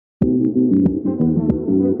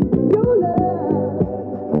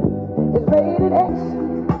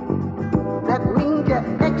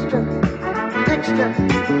Okay,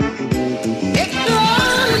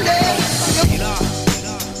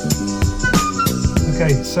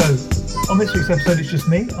 so on this week's episode, it's just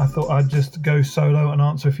me. I thought I'd just go solo and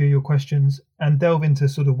answer a few of your questions and delve into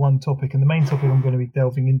sort of one topic. And the main topic I'm going to be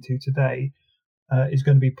delving into today is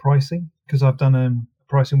going to be pricing, because I've done a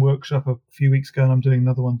pricing workshop a few weeks ago and I'm doing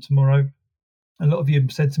another one tomorrow. A lot of you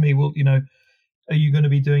have said to me, well, are you going to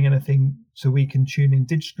be doing anything so we can tune in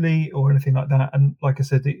digitally or anything like that? And like I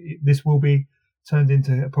said, this will be turned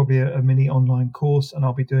into probably a mini online course, and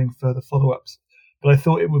I'll be doing further follow-ups. But I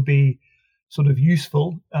thought it would be sort of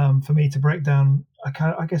useful for me to break down,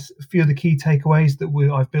 I guess, a few of the key takeaways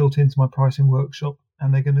that I've built into my pricing workshop,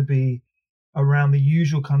 and they're going to be around the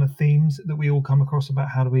usual kind of themes that we all come across about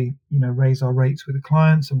how do we, raise our rates with the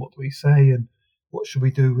clients, and what do we say, and what should we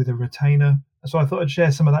do with a retainer. So I thought I'd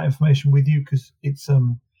share some of that information with you, because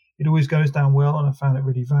it always goes down well, and I found it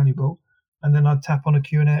really valuable. And then I'd tap on a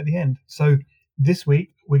Q&A at the end. So this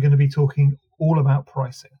week we're going to be talking all about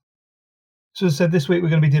pricing. So as I said, this week we're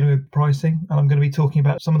going to be dealing with pricing, and I'm going to be talking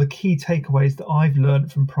about some of the key takeaways that I've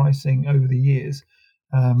learned from pricing over the years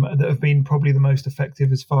that have been probably the most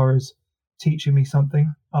effective as far as teaching me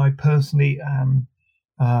something. I personally am,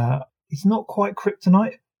 it's not quite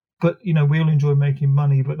kryptonite, but we all enjoy making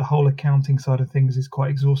money, but the whole accounting side of things is quite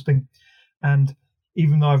exhausting. And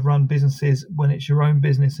even though I've run businesses, when it's your own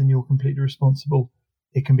business and you're completely responsible,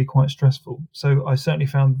 it can be quite stressful. So I certainly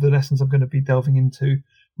found the lessons I'm going to be delving into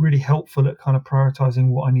really helpful at kind of prioritizing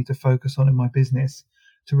what I need to focus on in my business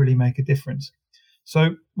to really make a difference.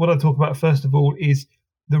 So what I talk about first of all is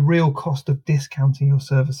the real cost of discounting your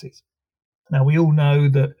services. Now, we all know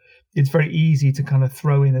that it's very easy to kind of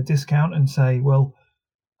throw in a discount and say, well,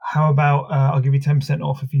 how about I'll give you 10%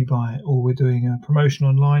 off if you buy it, or we're doing a promotion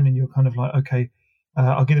online and you're kind of like, okay,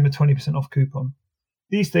 I'll give them a 20% off coupon.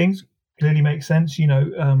 These things clearly make sense.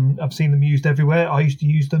 I've seen them used everywhere. I used to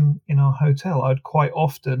use them in our hotel. I'd quite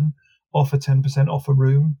often offer 10% off a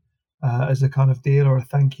room as a kind of deal or a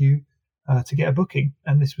thank you to get a booking.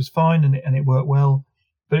 And this was fine, and it worked well.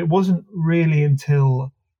 But it wasn't really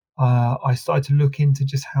until I started to look into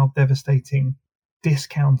just how devastating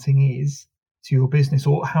discounting is to your business,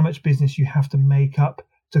 or how much business you have to make up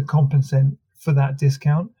to compensate for that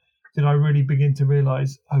discount, did I really begin to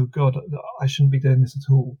realize, oh God, I shouldn't be doing this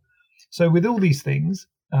at all. So with all these things,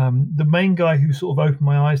 the main guy who sort of opened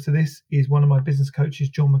my eyes to this is one of my business coaches,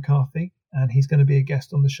 John McCarthy, and he's going to be a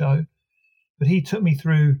guest on the show. But he took me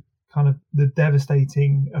through kind of the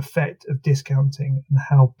devastating effect of discounting and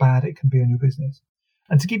how bad it can be on your business.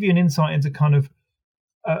 And to give you an insight into kind of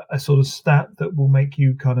a sort of stat that will make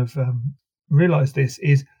you kind of realize this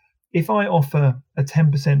is, if I offer a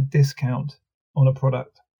 10% discount on a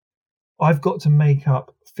product, I've got to make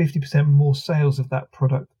up 50% more sales of that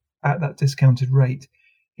product at that discounted rate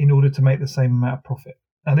in order to make the same amount of profit.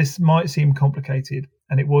 Now, this might seem complicated,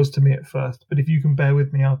 and it was to me at first, but if you can bear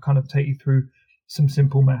with me, I'll kind of take you through some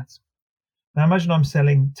simple maths. Now, imagine I'm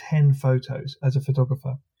selling 10 photos as a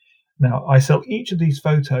photographer. Now, I sell each of these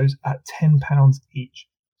photos at £10 each.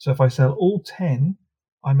 So if I sell all 10,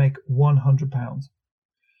 I make £100.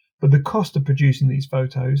 But the cost of producing these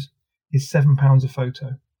photos is £7 a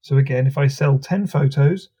photo. So again, if I sell 10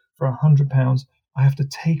 photos for £100, I have to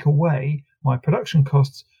take away my production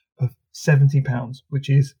costs of £70, which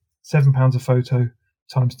is £7 a photo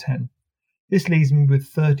times 10. This leaves me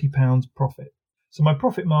with £30 profit. So my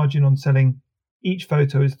profit margin on selling each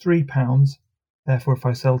photo is £3. Therefore, if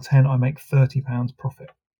I sell 10, I make £30 profit.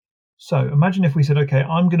 So imagine if we said, okay,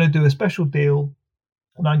 I'm going to do a special deal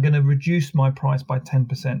and I'm going to reduce my price by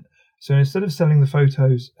 10%. So instead of selling the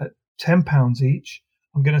photos at £10 each,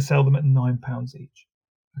 I'm going to sell them at £9 each.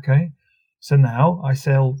 Okay. So now I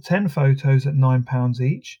sell 10 photos at £9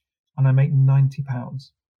 each and I make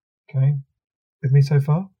 £90. Okay. With me so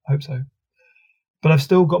far? I hope so. But I've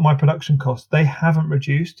still got my production costs. They haven't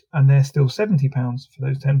reduced, and they're still £70 for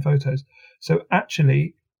those 10 photos. So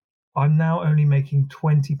actually, I'm now only making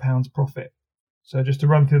 £20 profit. So just to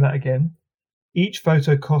run through that again, each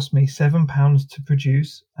photo cost me £7 to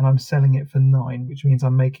produce, and I'm selling it for £9, which means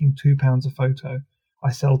I'm making £2 a photo.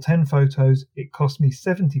 I sell 10 photos, it costs me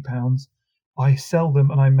 £70. I sell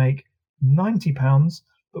them and I make £90,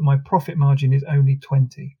 but my profit margin is only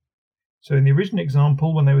 20. So in the original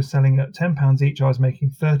example, when they were selling at £10 each, I was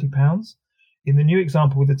making £30. In the new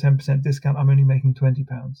example with the 10% discount, I'm only making £20.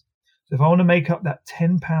 So if I want to make up that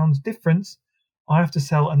 £10 difference, I have to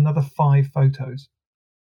sell another 5 photos.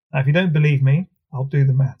 Now, if you don't believe me, I'll do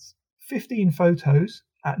the maths. 15 photos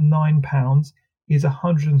at £9 is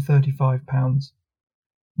 £135.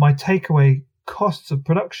 My takeaway costs of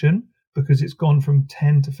production, because it's gone from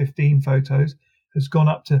 10 to 15 photos, has gone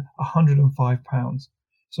up to £105.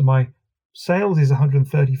 So my sales is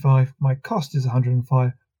 135, my cost is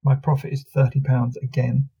 105, my profit is £30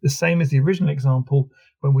 again. The same as the original example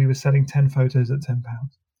when we were selling 10 photos at £10.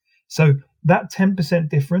 So that 10%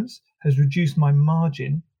 difference has reduced my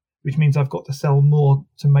margin, which means I've got to sell more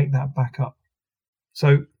to make that back up.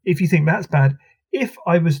 So if you think that's bad, if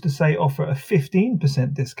I was to say offer a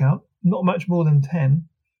 15% discount, not much more than 10,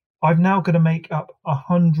 I've now got to make up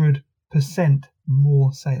 100%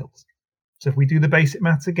 more sales. So if we do the basic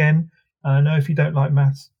maths again, and I know if you don't like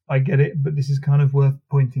maths, I get it, but this is kind of worth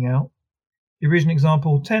pointing out. The original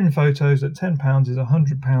example, 10 photos at £10 is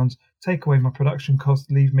 £100. Take away my production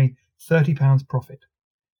costs, leave me £30 profit.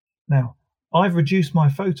 Now, I've reduced my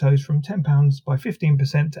photos from £10 by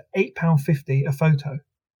 15% to £8.50 a photo.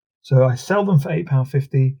 So I sell them for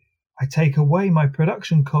 £8.50. I take away my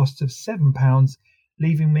production costs of £7,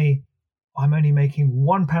 leaving me, I'm only making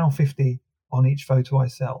 £1.50 on each photo I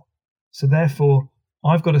sell. So therefore,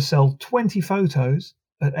 I've got to sell 20 photos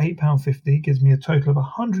at £8.50, gives me a total of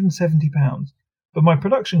 £170. But my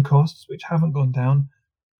production costs, which haven't gone down,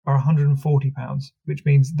 are £140, which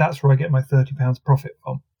means that's where I get my £30 profit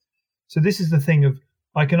from. So this is the thing of,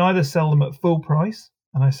 I can either sell them at full price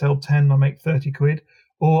and I sell 10, I make 30 quid,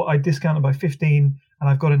 or I discount them by 15 and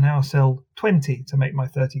I've got to now sell 20 to make my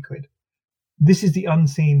 30 quid. This is the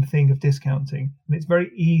unseen thing of discounting. And it's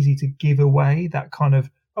very easy to give away that kind of,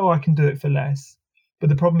 oh, I can do it for less. But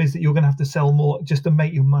the problem is that you're going to have to sell more just to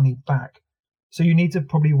make your money back. So you need to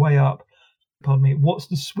probably weigh up, what's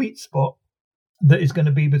the sweet spot that is going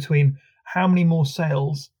to be between how many more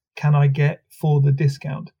sales can I get for the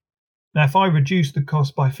discount? Now, if I reduce the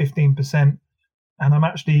cost by 15% and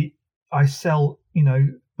I sell,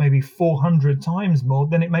 maybe 400 times more,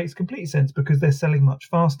 then it makes complete sense because they're selling much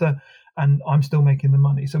faster and I'm still making the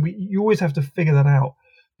money. So you always have to figure that out.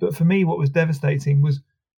 But for me, what was devastating was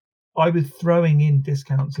I was throwing in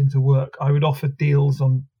discounts into work. I would offer deals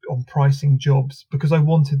on pricing jobs because I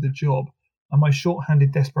wanted the job. And my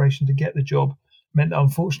shorthanded desperation to get the job meant that,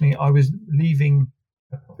 unfortunately, I was leaving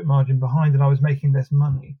a profit margin behind and I was making less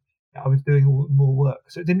money. I was doing more work.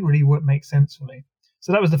 So it didn't really make sense for me.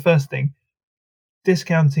 So that was the first thing.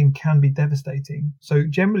 Discounting can be devastating. So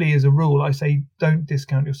generally, as a rule, I say don't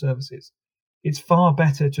discount your services. It's far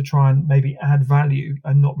better to try and maybe add value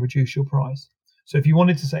and not reduce your price. So if you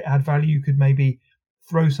wanted to say add value, you could maybe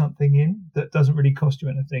throw something in that doesn't really cost you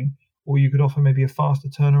anything, or you could offer maybe a faster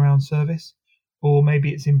turnaround service, or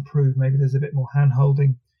maybe it's improved, maybe there's a bit more hand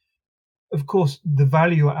holding. Of course, the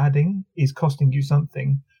value you're adding is costing you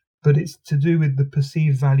something, but it's to do with the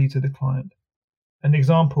perceived value to the client. An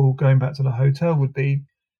example, going back to the hotel, would be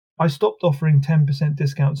I stopped offering 10%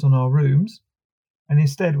 discounts on our rooms, and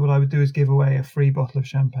instead what I would do is give away a free bottle of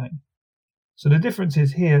champagne. So the difference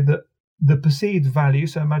is here that the perceived value,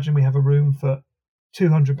 so imagine we have a room for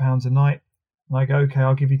 £200 a night, and I go, okay,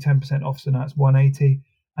 I'll give you 10% off, so now it's 180,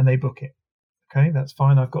 and they book it. Okay, that's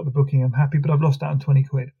fine, I've got the booking, I'm happy, but I've lost out on 20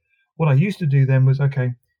 quid. What I used to do then was,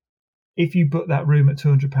 okay, if you book that room at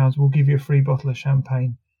 £200, we'll give you a free bottle of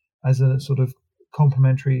champagne as a sort of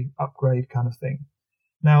complimentary upgrade kind of thing.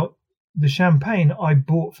 Now, the champagne I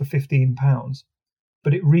bought for £15,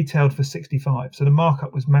 but it retailed for £65. So the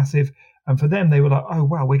markup was massive. And for them, they were like, oh,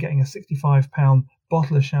 wow, we're getting a £65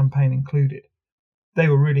 bottle of champagne included. They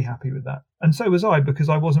were really happy with that. And so was I, because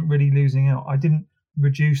I wasn't really losing out. I didn't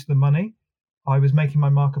reduce the money. I was making my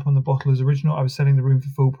markup on the bottle as original. I was selling the room for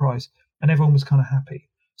full price, and everyone was kind of happy.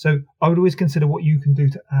 So I would always consider what you can do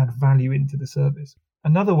to add value into the service.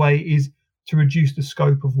 Another way is to reduce the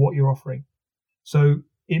scope of what you're offering. So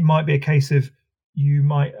it might be a case of you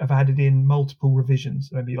might have added in multiple revisions,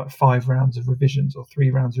 maybe like 5 rounds of revisions or 3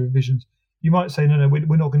 rounds of revisions. You might say, no,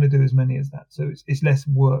 we're not going to do as many as that. So it's less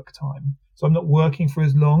work time. So I'm not working for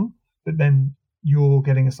as long, but then you're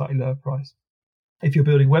getting a slightly lower price. If you're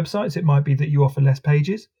building websites, it might be that you offer less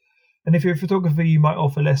pages. And if you're a photographer, you might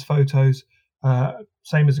offer less photos.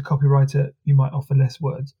 Same as a copywriter, you might offer less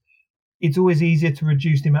words. It's always easier to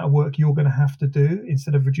reduce the amount of work you're going to have to do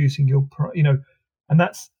instead of reducing your, and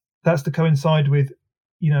that's to coincide with,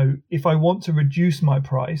 if I want to reduce my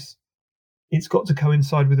price, it's got to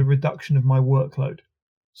coincide with a reduction of my workload.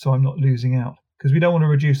 So I'm not losing out, because we don't want to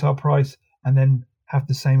reduce our price and then have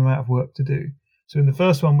the same amount of work to do. So in the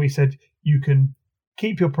first one, we said you can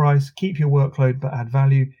keep your price, keep your workload, but add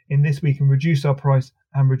value. In this, we can reduce our price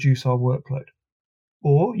and reduce our workload.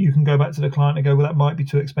 Or you can go back to the client and go, well, that might be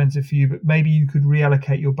too expensive for you, but maybe you could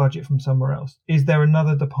reallocate your budget from somewhere else. Is there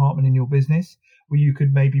another department in your business where you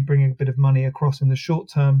could maybe bring a bit of money across in the short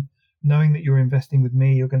term, knowing that you're investing with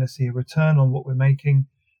me, you're going to see a return on what we're making,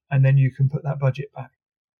 and then you can put that budget back.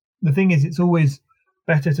 The thing is, it's always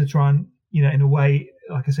better to try and, in a way,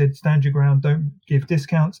 like I said, stand your ground, don't give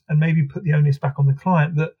discounts, and maybe put the onus back on the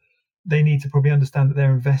client that they need to probably understand that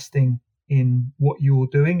they're investing in what you're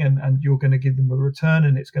doing, and you're going to give them a return,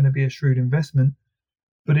 and it's going to be a shrewd investment,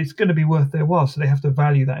 but it's going to be worth their while. So they have to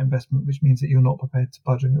value that investment, which means that you're not prepared to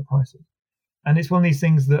budge on your prices. And it's one of these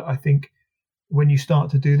things that I think when you start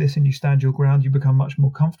to do this and you stand your ground, you become much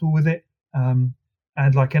more comfortable with it.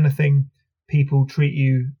 And like anything, people treat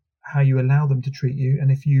you how you allow them to treat you. And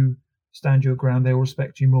if you stand your ground, they will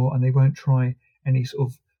respect you more, and they won't try any sort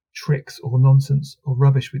of tricks or nonsense or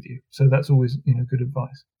rubbish with you. So that's always, good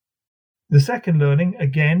advice. The second learning,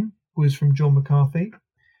 again, was from John McCarthy.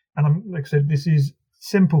 And like I said, this is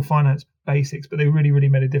simple finance basics, but they really, really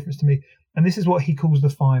made a difference to me. And this is what he calls the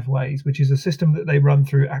 5 ways, which is a system that they run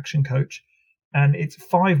through Action Coach. And it's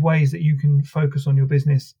 5 ways that you can focus on your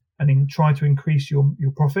business and try to increase your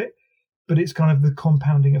profit. But it's kind of the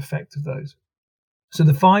compounding effect of those. So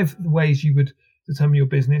the 5 ways you would determine your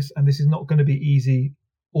business, and this is not going to be easy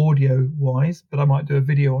audio wise, but I might do a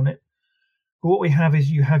video on it. But what we have is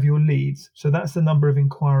you have your leads. So that's the number of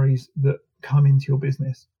inquiries that come into your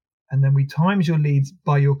business. And then we times your leads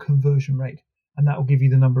by your conversion rate, and that will give you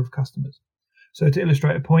the number of customers. So to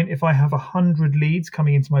illustrate a point, if I have 100 leads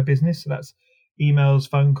coming into my business, so that's emails,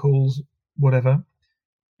 phone calls, whatever,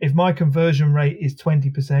 if my conversion rate is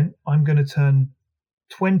 20%, I'm going to turn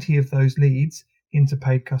 20 of those leads into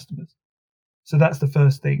paid customers. So that's the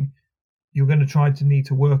first thing. You're going to need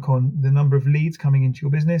to work on the number of leads coming into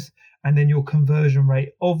your business, and then your conversion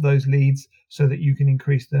rate of those leads so that you can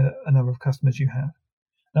increase the number of customers you have.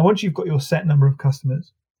 Now, once you've got your set number of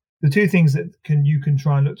customers, the 2 things that you can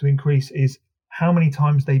try and look to increase is how many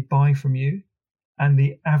times they buy from you and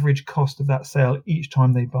the average cost of that sale each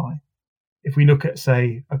time they buy. If we look at,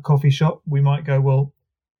 say, a coffee shop, we might go, well,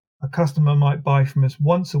 a customer might buy from us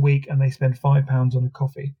once a week and they spend £5 on a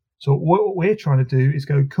coffee. So what we're trying to do is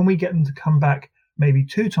go, can we get them to come back maybe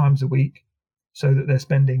 2 times a week so that they're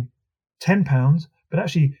spending £10, but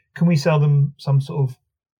actually can we sell them some sort of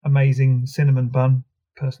amazing cinnamon bun,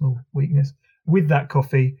 personal weakness, with that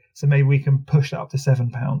coffee, so maybe we can push that up to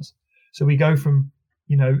 £7. So we go from,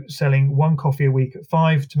 selling 1 coffee a week at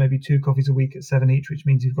 5 to maybe 2 coffees a week at 7 each, which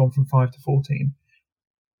means you've gone from 5 to 14.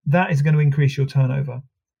 That is going to increase your turnover.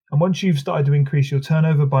 And once you've started to increase your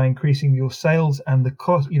turnover by increasing your sales and the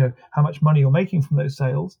cost, how much money you're making from those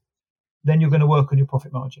sales, then you're going to work on your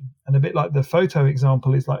profit margin. And a bit like the photo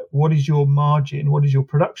example is like, what is your margin? What is your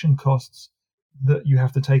production costs that you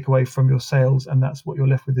have to take away from your sales? And that's what you're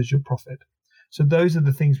left with as your profit. So those are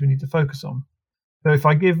the things we need to focus on. So if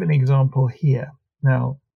I give an example here,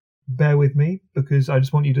 now bear with me because I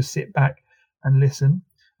just want you to sit back and listen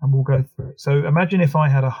and we'll go through it. So imagine if I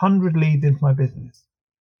had 100 leads into my business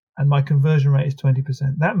and my conversion rate is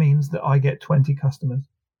 20%. That means that I get 20 customers.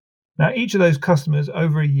 Now, each of those customers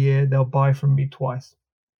over a year, they'll buy from me twice.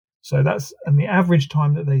 So and the average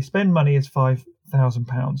time that they spend money is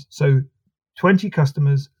 £5,000. So 20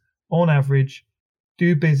 customers on average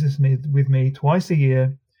do business with me twice a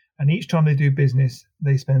year. And each time they do business,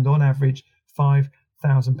 they spend on average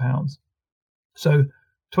 £5,000. So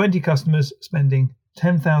 20 customers spending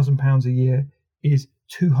 £10,000 a year is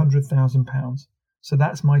 £200,000. So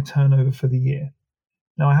that's my turnover for the year.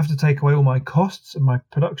 Now I have to take away all my costs and my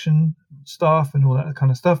production staff and all that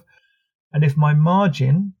kind of stuff. And if my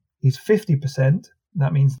margin is 50%,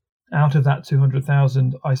 that means out of that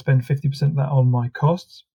 200,000, I spend 50% of that on my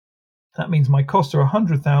costs. That means my costs are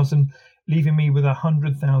 100,000, leaving me with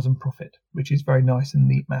 100,000 profit, which is very nice and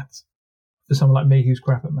neat maths for someone like me who's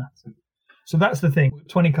crap at maths. So that's the thing.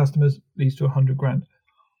 20 customers leads to 100 grand.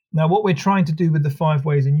 Now, what we're trying to do with the 5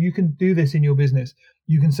 ways, and you can do this in your business,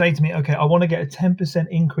 you can say to me, okay, I want to get a 10%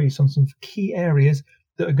 increase on some key areas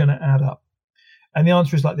that are going to add up. And the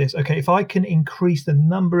answer is like this. Okay, if I can increase the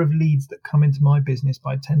number of leads that come into my business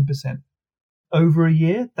by 10% over a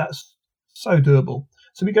year, that's so doable.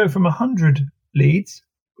 So we go from 100 leads,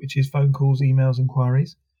 which is phone calls, emails,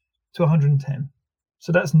 inquiries, to 110.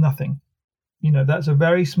 So that's nothing. That's a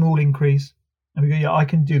very small increase. And we go, yeah, I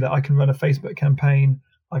can do that. I can run a Facebook campaign.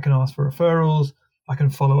 I can ask for referrals. I can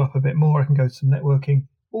follow up a bit more. I can go to some networking.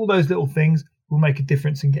 All those little things will make a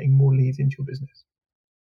difference in getting more leads into your business.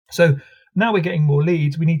 So now we're getting more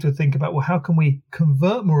leads. We need to think about, well, how can we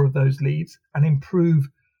convert more of those leads and improve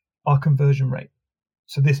our conversion rate?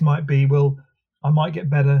 So this might be, well, I might get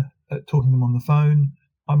better at talking to them on the phone.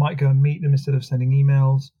 I might go and meet them instead of sending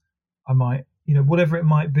emails. I might, whatever it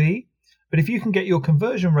might be. But if you can get your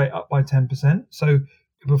conversion rate up by 10%, so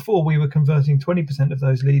before we were converting 20% of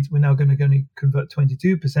those leads, we're now going to convert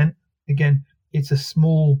 22%. Again, it's a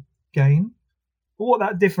small gain. But what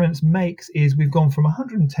that difference makes is we've gone from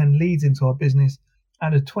 110 leads into our business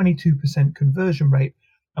at a 22% conversion rate,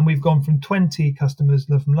 and we've gone from 20 customers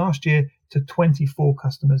from last year to 24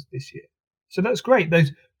 customers this year. So that's great.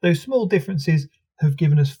 Those small differences have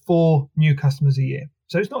given us 4 new customers a year.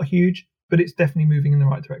 So it's not huge, but it's definitely moving in the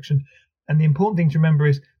right direction. And the important thing to remember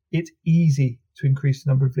is it's easy to increase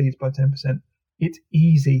the number of leads by 10%. It's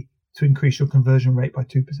easy to increase your conversion rate by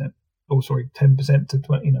 2%. 10% to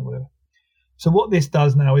 20, whatever. So what this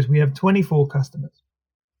does now is we have 24 customers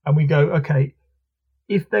and we go, okay,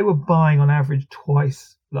 if they were buying on average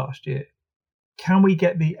twice last year, can we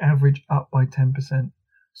get the average up by 10%?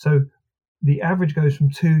 So the average goes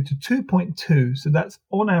from 2 to 2.2. So that's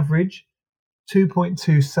on average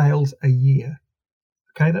 2.2 sales a year.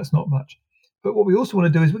 Okay, that's not much. But what we also want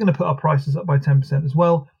to do is we're going to put our prices up by 10% as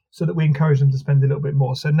well, so that we encourage them to spend a little bit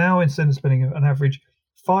more. So now instead of spending an average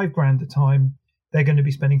 $5,000 a time, they're going to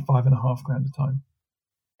be spending $5,500 a time.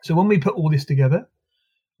 So when we put all this together,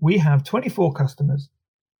 we have 24 customers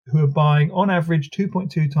who are buying on average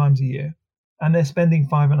 2.2 times a year, and they're spending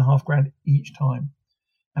 $5,500 each time.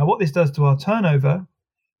 Now, what this does to our turnover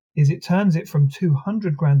is it turns it from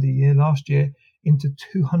 $200,000 a year last year into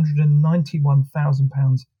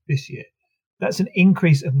 £291,000 this year. That's an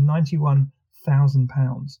increase of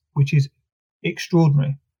 £91,000, which is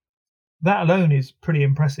extraordinary. That alone is pretty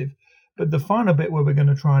impressive. But the final bit where we're going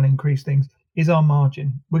to try and increase things is our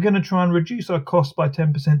margin. We're going to try and reduce our costs by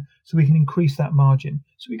 10% so we can increase that margin.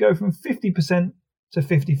 So we go from 50% to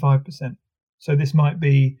 55%. So this might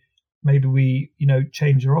be maybe we,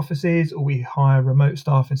 change our offices, or we hire remote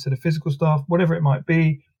staff instead of physical staff, whatever it might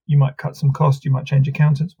be. You might cut some costs, you might change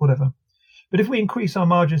accountants, whatever. But if we increase our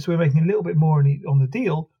margin so we're making a little bit more on the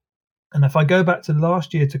deal, and if I go back to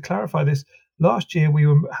last year to clarify this, last year we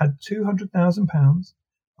had £200,000.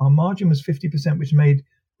 Our margin was 50%, which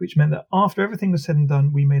meant that after everything was said and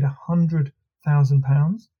done, we made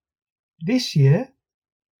 £100,000. This year,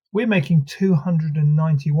 we're making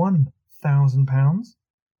 £291,000,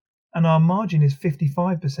 and our margin is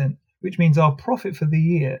 55%, which means our profit for the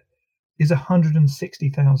year is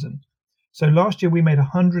 £160,000. So last year we made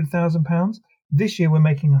 £100,000. This year we're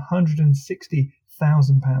making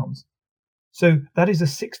 £160,000. So that is a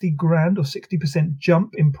 $60,000 or 60%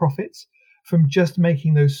 jump in profits from just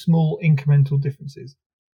making those small incremental differences.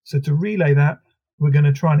 So to relay that, we're going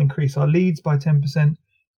to try and increase our leads by 10%,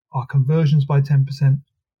 our conversions by 10%,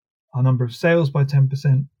 our number of sales by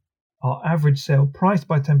 10%, our average sale price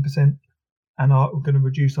by 10%, and we're going to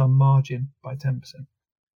reduce our margin by 10%.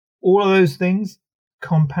 All of those things,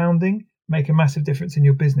 compounding, make a massive difference in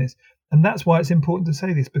your business. And that's why it's important to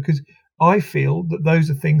say this, because I feel that those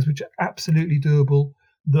are things which are absolutely doable,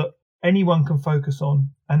 that anyone can focus on.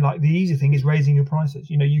 And like the easy thing is raising your prices.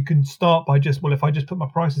 You can start by if I just put my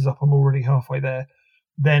prices up, I'm already halfway there.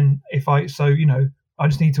 Then I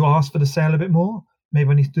just need to ask for the sale a bit more. Maybe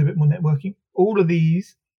I need to do a bit more networking. All of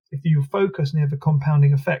these, if you focus and you have a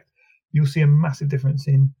compounding effect, you'll see a massive difference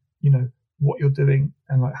in, what you're doing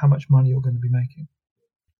and like how much money you're going to be making.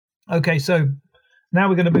 Okay, so now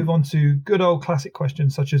we're going to move on to good old classic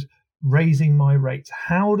questions such as raising my rates.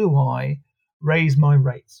 How do I raise my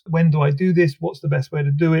rates? When do I do this? What's the best way to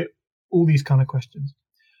do it? All these kind of questions.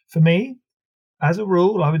 For me, as a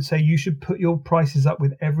rule, I would say you should put your prices up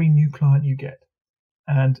with every new client you get.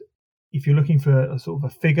 And if you're looking for a sort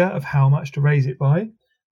of a figure of how much to raise it by,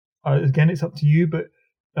 again, it's up to you, but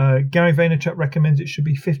Gary Vaynerchuk recommends it should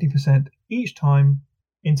be 50% each time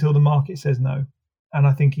until the market says no. And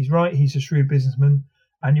I think he's right. He's a shrewd businessman.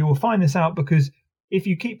 And you will find this out because if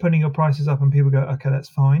you keep putting your prices up and people go, okay, that's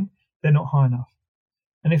fine, they're not high enough.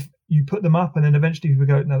 And if you put them up and then eventually people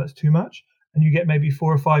go, no, that's too much, and you get maybe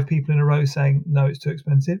 4 or 5 people in a row saying, no, it's too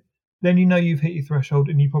expensive, then you've hit your threshold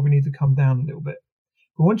and you probably need to come down a little bit.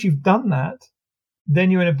 But once you've done that, then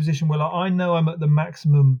you're in a position where I know I'm at the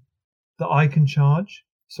maximum that I can charge,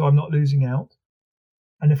 so I'm not losing out.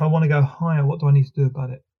 And if I want to go higher, what do I need to do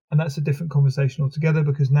about it? And that's a different conversation altogether,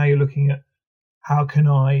 because now you're looking at how can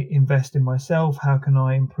I invest in myself? How can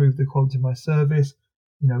I improve the quality of my service?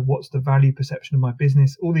 What's the value perception of my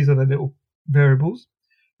business? All these other little variables.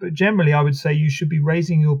 But generally, I would say you should be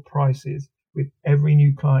raising your prices with every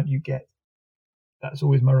new client you get. That's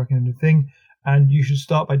always my recommended thing. And you should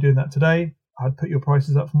start by doing that today. I'd put your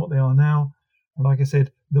prices up from what they are now. And like I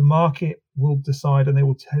said, the market will decide and they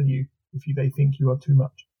will tell you if they think you are too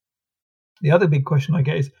much. The other big question I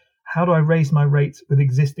get is, how do I raise my rates with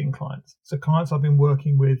existing clients? So clients I've been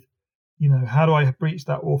working with, how do I breach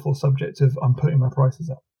that awful subject of I'm putting my prices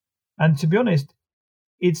up? And to be honest,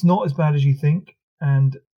 it's not as bad as you think.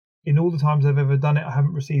 And in all the times I've ever done it, I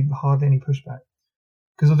haven't received hardly any pushback.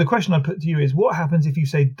 Because the question I put to you is, what happens if you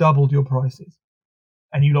say doubled your prices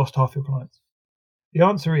and you lost half your clients? The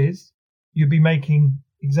answer is you'd be making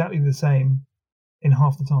exactly the same in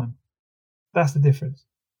half the time. That's the difference.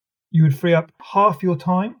 You would free up half your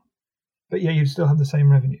time, but yet you'd still have the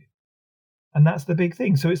same revenue. And that's the big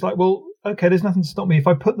thing. So it's like, well, okay, there's nothing to stop me. If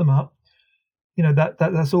I put them up,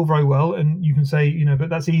 that's all very well. And you can say, but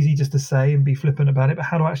that's easy just to say and be flippant about it. But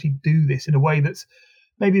how do I actually do this in a way that's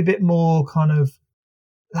maybe a bit more kind of,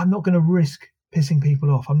 I'm not going to risk pissing people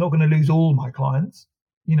off. I'm not going to lose all my clients,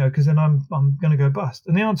 because then I'm going to go bust.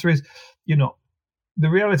 And the answer is you're not. The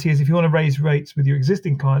reality is if you want to raise rates with your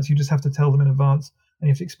existing clients, you just have to tell them in advance and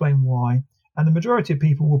you have to explain why. And the majority of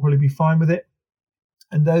people will probably be fine with it.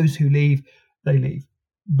 And those who leave, they leave.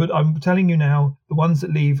 But I'm telling you now, the ones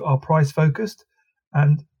that leave are price focused.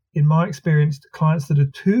 And in my experience, the clients that are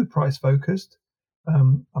too price focused,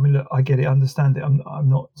 look, I get it, understand it. I'm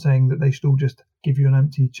not saying that they should all just give you an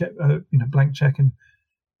empty check, blank check, and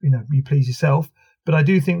you please yourself. But I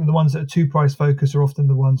do think that the ones that are too price focused are often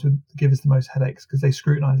the ones who give us the most headaches because they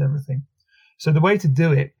scrutinize everything. So the way to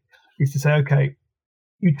do it is to say, okay,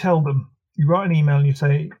 you tell them, you write an email and you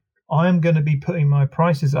say, I am going to be putting my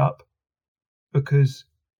prices up because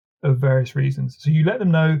of various reasons. So you let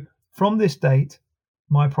them know from this date,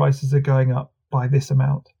 my prices are going up by this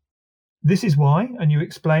amount. This is why, and you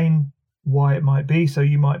explain why it might be. So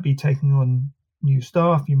you might be taking on new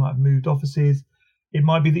staff, you might have moved offices. It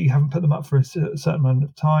might be that you haven't put them up for a certain amount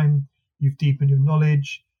of time, you've deepened your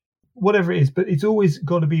knowledge, whatever it is, but it's always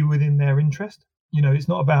got to be within their interest. It's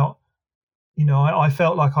not about, I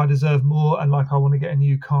felt like I deserve more and like I want to get a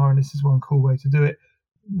new car and this is one cool way to do it.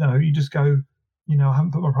 No, you just go, I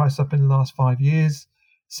haven't put my price up in the last 5 years.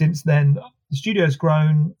 Since then, the studio's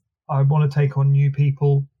grown. I want to take on new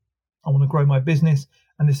people. I want to grow my business.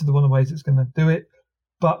 And this is one of the ways it's going to do it.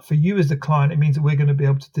 But for you as the client, it means that we're going to be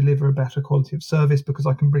able to deliver a better quality of service because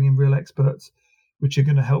I can bring in real experts, which are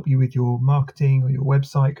going to help you with your marketing or your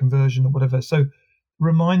website conversion or whatever. So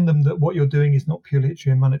remind them that what you're doing is not purely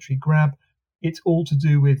a monetary grab. It's all to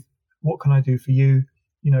do with what can I do for you?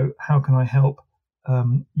 How can I help?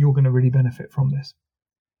 You're going to really benefit from this.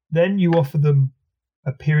 Then you offer them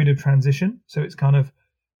a period of transition. So it's kind of,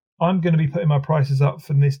 I'm going to be putting my prices up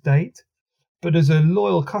from this date. But as a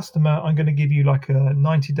loyal customer, I'm going to give you like a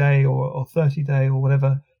 90-day or 30-day or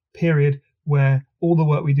whatever period where all the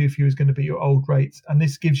work we do for you is going to be your old rates. And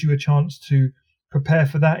this gives you a chance to prepare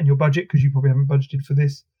for that in your budget because you probably haven't budgeted for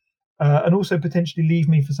this. And also potentially leave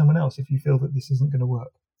me for someone else if you feel that this isn't going to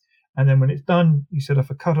work. And then when it's done, you set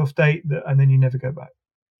off a cutoff date and then you never go back.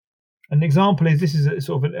 An example is this is a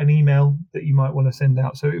sort of an email that you might want to send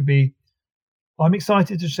out. So it would be, I'm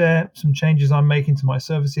excited to share some changes I'm making to my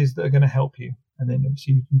services that are going to help you. And then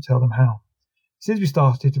obviously you tell them how. Since we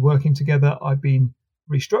started working together, I've been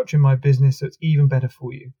restructuring my business so it's even better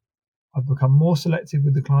for you. I've become more selective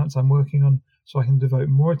with the clients I'm working on so I can devote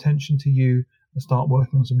more attention to you and start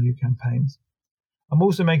working on some new campaigns. I'm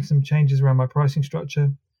also making some changes around my pricing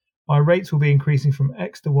structure. My rates will be increasing from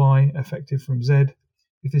X to Y, effective from Z.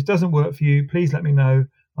 If this doesn't work for you, please let me know.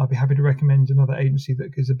 I'll be happy to recommend another agency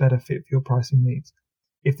that gives a better fit for your pricing needs.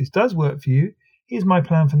 If this does work for you, here's my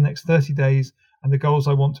plan for the next 30 days and the goals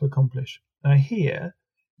I want to accomplish. Now here,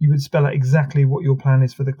 you would spell out exactly what your plan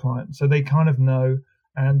is for the client. So they kind of know,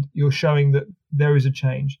 and you're showing that there is a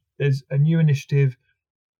change. There's a new initiative.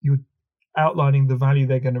 You're outlining the value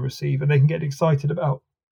they're going to receive, and they can get excited about,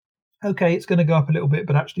 okay, it's going to go up a little bit,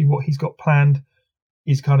 but actually what he's got planned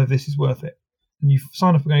is kind of, this is worth it. And you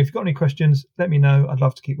sign up again. If you've got any questions, let me know. I'd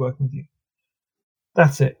love to keep working with you.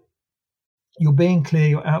 That's it. You're being clear,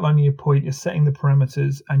 you're outlining your point, you're setting the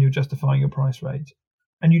parameters, and you're justifying your price range.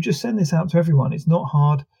 And you just send this out to everyone. It's not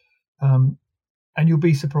hard. And you'll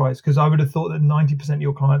be surprised because I would have thought that 90% of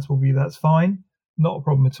your clients will be, that's fine, not a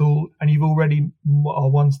problem at all. And you've already are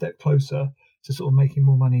one step closer to sort of making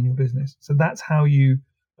more money in your business. So that's how you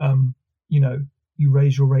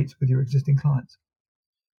raise your rates with your existing clients.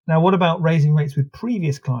 Now, what about raising rates with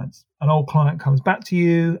previous clients? An old client comes back to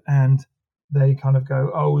you and they kind of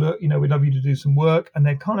go, oh, look, we'd love you to do some work. And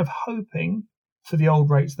they're kind of hoping for the old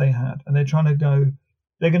rates they had. And they're trying to go,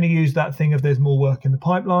 they're going to use that thing of there's more work in the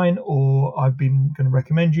pipeline, or I've been going to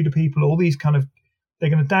recommend you to people, all these kind of, they're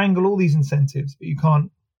going to dangle all these incentives, but you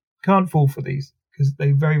can't fall for these because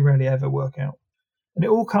they very rarely ever work out. And it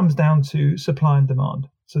all comes down to supply and demand.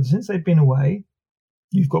 So since they've been away,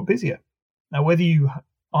 you've got busier. Now, whether you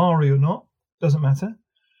are or you're not, doesn't matter.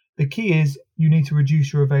 The key is you need to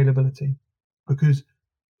reduce your availability because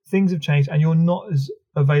things have changed and you're not as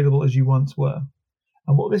available as you once were.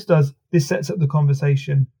 And what this does, this sets up the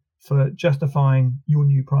conversation for justifying your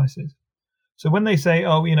new prices. So when they say,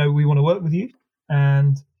 oh, we want to work with you,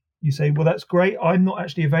 and you say, well, that's great. I'm not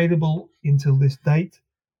actually available until this date,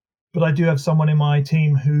 but I do have someone in my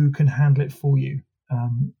team who can handle it for you.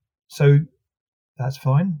 So that's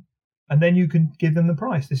fine. And then you can give them the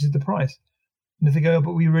price. This is the price. And if they go, oh,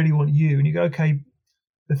 but we really want you, and you go, okay,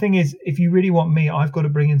 the thing is, if you really want me, I've got to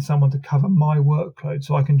bring in someone to cover my workload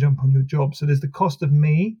so I can jump on your job. So there's the cost of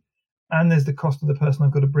me and there's the cost of the person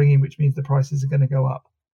I've got to bring in, which means the prices are going to go up.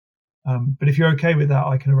 But if you're okay with that,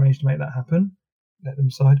 I can arrange to make that happen. Let them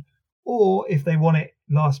decide. Or if they want it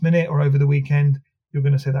last minute or over the weekend, you're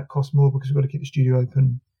going to say that costs more because we've got to keep the studio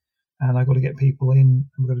open and I've got to get people in and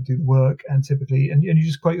we've got to do the work. And typically, and you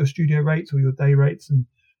just quote your studio rates or your day rates. And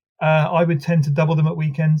I would tend to double them at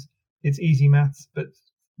weekends. It's easy maths. But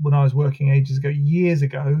when I was working years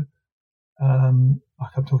ago,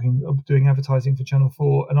 like I'm talking of doing advertising for Channel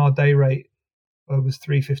 4, and our day rate was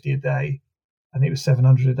 $350 a day, and it was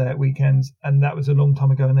 $700 a day at weekends, and that was a long time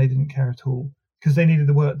ago, and they didn't care at all because they needed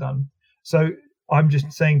the work done. So I'm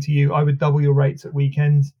just saying to you, I would double your rates at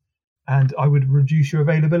weekends, and I would reduce your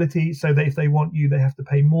availability so that if they want you, they have to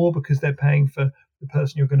pay more because they're paying for the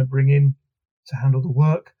person you're going to bring in to handle the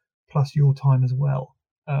work, plus your time as well.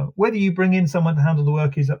 Whether you bring in someone to handle the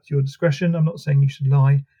work is up to your discretion. I'm not saying you should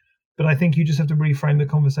lie, but I think you just have to reframe the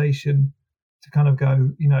conversation to kind of go,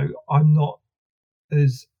 I'm not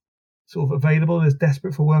as sort of available, as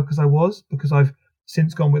desperate for work as I was because I've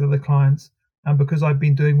since gone with other clients, and because I've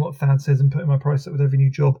been doing what Thad says and putting my price up with every new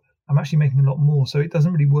job, I'm actually making a lot more. So it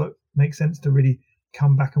doesn't really make sense to really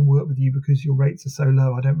come back and work with you because your rates are so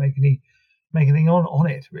low. I don't make anything on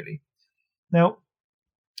it really. Now,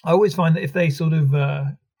 I always find that if they sort of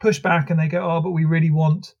push back and they go, oh, but we really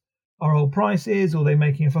want our old prices, or they're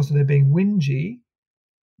making a fuss or they're being whingy,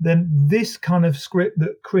 then this kind of script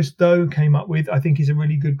that Chris Do came up with, I think is a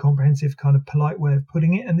really good, comprehensive, kind of polite way of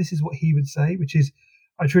putting it. And this is what he would say, which is,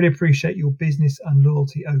 I truly appreciate your business and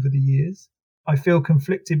loyalty over the years. I feel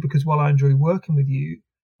conflicted because while I enjoy working with you,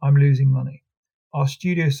 I'm losing money. Our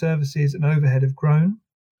studio services and overhead have grown,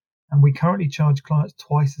 and we currently charge clients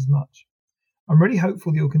twice as much. I'm really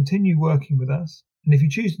hopeful that you'll continue working with us, and if you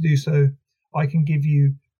choose to do so, I can give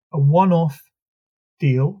you a one-off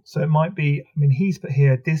deal. So it might be, he's put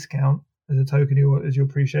here a discount as a token as your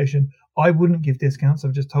appreciation. I wouldn't give discounts,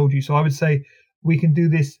 I've just told you. So I would say we can do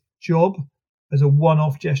this job as a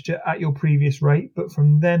one-off gesture at your previous rate, but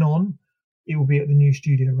from then on, it will be at the new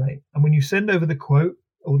studio rate. And when you send over the quote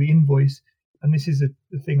or the invoice, and this is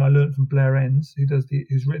the thing I learned from Blair Enns,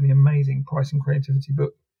 who's written the amazing Price and Creativity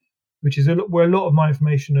book, which is where a lot of my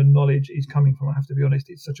information and knowledge is coming from. I have to be honest,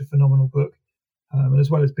 it's such a phenomenal book. And as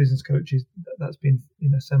well as business coaches, that's been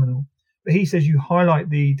seminal. But he says you highlight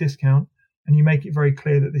the discount and you make it very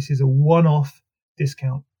clear that this is a one-off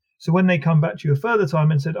discount. So when they come back to you a further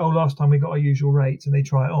time and said, oh, last time we got our usual rates, and they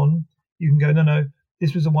try it on, you can go, no,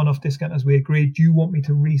 this was a one-off discount as we agreed. Do you want me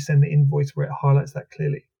to resend the invoice where it highlights that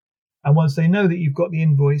clearly? And once they know that you've got the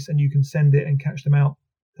invoice and you can send it and catch them out,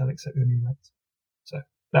 they'll accept your new rates. So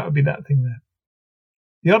that would be that thing there.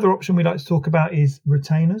 The other option we like to talk about is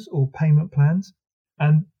retainers or payment plans.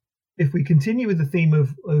 And if we continue with the theme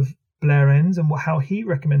of Blair Enns and how he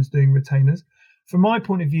recommends doing retainers, from my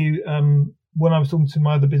point of view, when I was talking to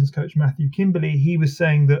my other business coach, Matthew Kimberley, he was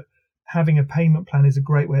saying that having a payment plan is a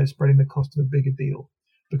great way of spreading the cost of a bigger deal.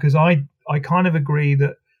 Because I kind of agree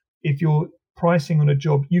that if you're pricing on a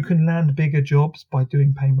job, you can land bigger jobs by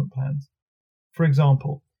doing payment plans. For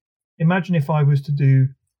example, imagine if I was to do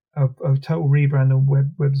a total rebrand and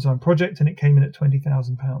web design project and it came in at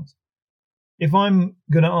 £20,000. If I'm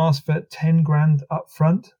going to ask for 10 grand up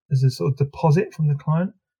front as a sort of deposit from the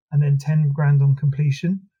client and then 10 grand on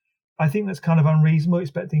completion, I think that's kind of unreasonable,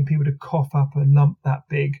 expecting people to cough up a lump that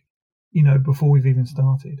big, before we've even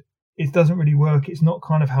started. It doesn't really work. It's not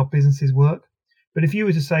kind of how businesses work. But if you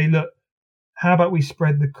were to say, look, how about we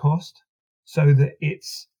spread the cost so that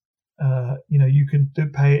it's, you can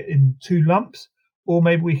pay it in two lumps, or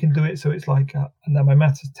maybe we can do it so it's like, and now my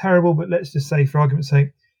maths is terrible, but let's just say, for argument's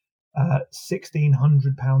sake,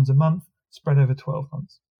 £1,600 a month spread over 12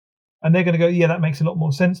 months. And they're going to go, yeah, that makes a lot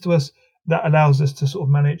more sense to us. That allows us to sort of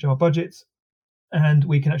manage our budgets, and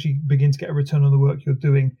we can actually begin to get a return on the work you're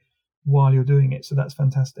doing while you're doing it. So that's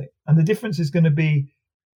fantastic. And the difference is going to be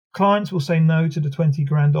clients will say no to the 20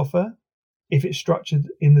 grand offer if it's structured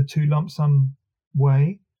in the two lump sum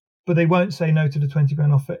way, but they won't say no to the 20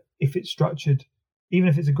 grand offer if it's structured, even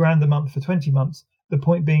if it's £1,000 a month for 20 months. The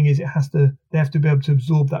point being is they have to be able to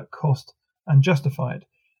absorb that cost and justify it.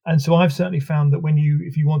 And so I've certainly found that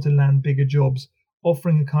if you want to land bigger jobs,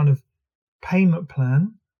 offering a kind of payment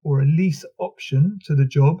plan or a lease option to the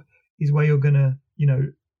job is where you're going to,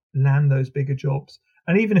 land those bigger jobs.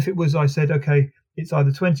 And even if it was, I said, okay, it's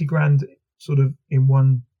either 20 grand sort of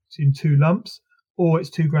in two lumps, or it's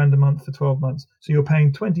 $2,000 a month for 12 months. So you're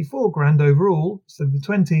paying 24 grand overall instead of the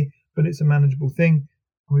 20, but it's a manageable thing.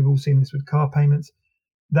 And we've all seen this with car payments.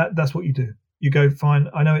 That's what you do. You go, fine,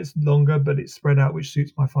 I know it's longer, but it's spread out, which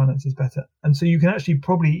suits my finances better. And so you can actually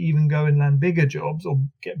probably even go and land bigger jobs or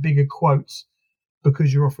get bigger quotes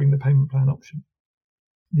because you're offering the payment plan option.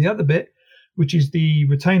 The other bit, which is the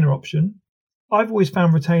retainer option, I've always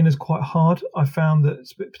found retainers quite hard. I found that,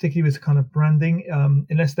 particularly with kind of branding,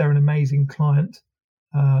 unless they're an amazing client,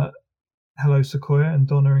 hello Sequoia and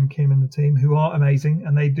Donna and Kim and the team, who are amazing,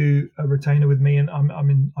 and they do a retainer with me, and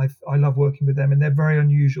I love working with them, and they're very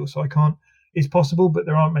unusual. So I can't. It's possible, but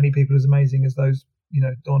there aren't many people as amazing as those,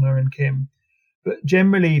 Donna and Kim. But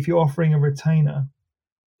generally, if you're offering a retainer,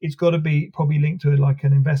 it's got to be probably linked to like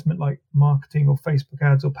an investment like marketing or Facebook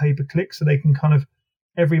ads or pay-per-click, so they can kind of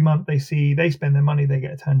every month they spend their money, they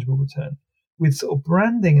get a tangible return. With sort of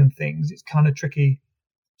branding and things, it's kind of tricky.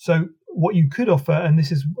 So what you could offer, and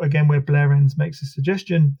this is again where Blair Enns makes a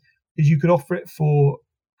suggestion, is you could offer it for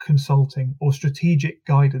consulting or strategic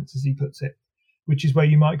guidance, as he puts it, which is where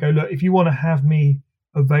you might go, look, if you want to have me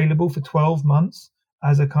available for 12 months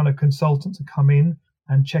as a kind of consultant to come in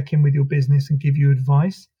and check in with your business and give you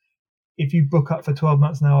advice, if you book up for 12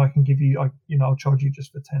 months now, I can give you, I'll charge you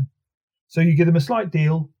just for 10. So you give them a slight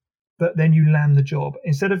deal, but then you land the job.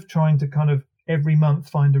 Instead of trying to kind of every month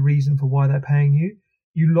find a reason for why they're paying you,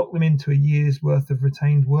 you lock them into a year's worth of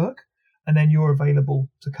retained work, and then you're available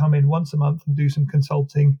to come in once a month and do some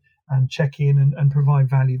consulting and check in and provide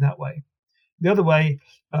value that way. The other way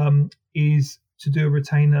is to do a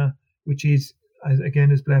retainer, which is,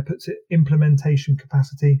 as Blair puts it, implementation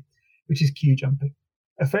capacity, which is queue jumping.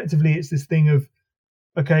 Effectively, it's this thing of,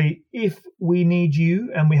 okay, if we need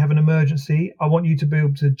you and we have an emergency, I want you to be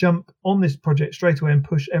able to jump on this project straight away and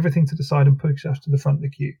push everything to the side and push us to the front of the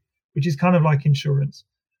queue, which is kind of like insurance.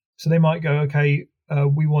 So they might go, okay,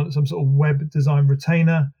 we want some sort of web design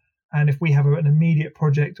retainer. And if we have an immediate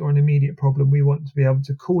project or an immediate problem, we want to be able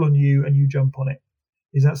to call on you and you jump on it.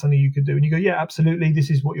 Is that something you could do? And you go, yeah, absolutely. This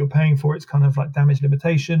is what you're paying for. It's kind of like damage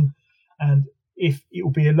limitation. And if it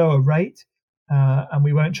will be a lower rate and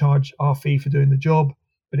we won't charge our fee for doing the job,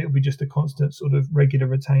 but it will be just a constant sort of regular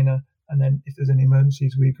retainer. And then if there's any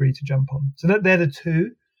emergencies, we agree to jump on. So they're the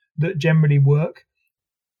two that generally work.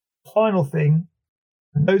 Final thing,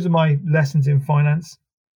 and those are my lessons in finance.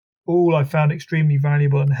 All I found extremely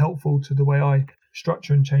valuable and helpful to the way I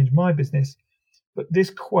structure and change my business. But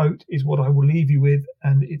this quote is what I will leave you with,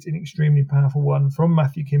 and it's an extremely powerful one from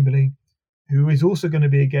Matthew Kimberley, who is also going to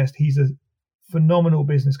be a guest. He's a phenomenal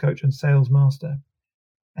business coach and sales master.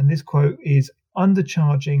 And this quote is,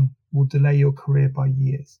 undercharging will delay your career by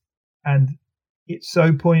years. And it's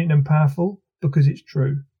so poignant and powerful because it's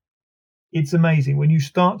true. It's amazing when you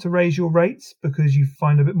start to raise your rates because you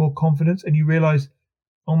find a bit more confidence and you realize,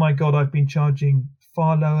 oh my God, I've been charging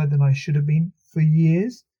far lower than I should have been for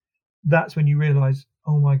years. That's when you realize,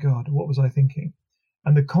 oh my God, what was I thinking?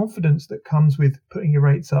 And the confidence that comes with putting your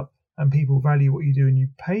rates up and people value what you do and you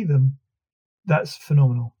pay them, that's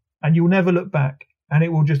phenomenal. And you'll never look back. And it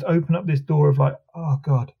will just open up this door of like, oh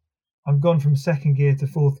God, I've gone from second gear to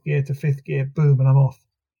fourth gear to fifth gear, boom, and I'm off.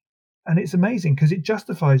 And it's amazing because it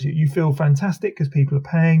justifies you. You feel fantastic because people are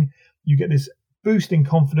paying. You get this boost in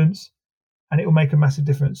confidence and it will make a massive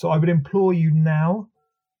difference. So I would implore you now,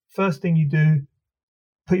 first thing you do,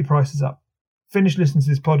 put your prices up. Finish listening to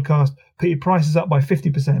this podcast, put your prices up by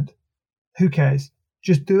 50%. Who cares?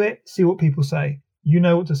 Just do it, see what people say. You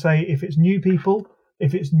know what to say. If it's new people,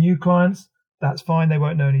 if it's new clients, that's fine. They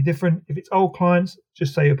won't know any different. If it's old clients,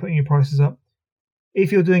 just say you're putting your prices up.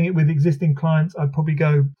 If you're doing it with existing clients, I'd probably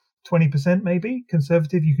go 20% maybe,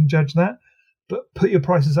 conservative. You can judge that. But put your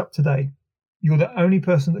prices up today. You're the only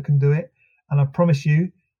person that can do it. And I promise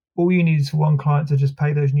you, all you need is for one client to just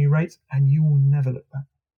pay those new rates and you will never look back.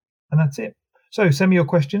 And that's it. So send me your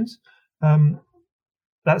questions.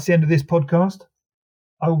 That's the end of this podcast.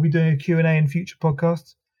 I will be doing a Q&A in future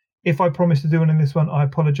podcasts. If I promise to do one in this one, I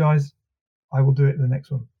apologize. I will do it in the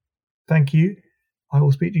next one. Thank you. I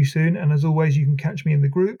will speak to you soon. And as always, you can catch me in the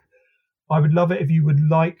group. I would love it if you would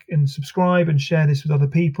like and subscribe and share this with other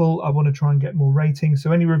people. I want to try and get more ratings.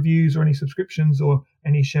 So any reviews or any subscriptions or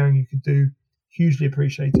any sharing you could do, hugely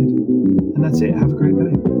appreciated. And that's it. Have a great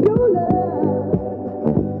day. Your love is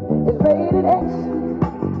rated X.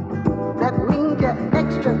 That means you're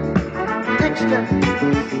extra, extra.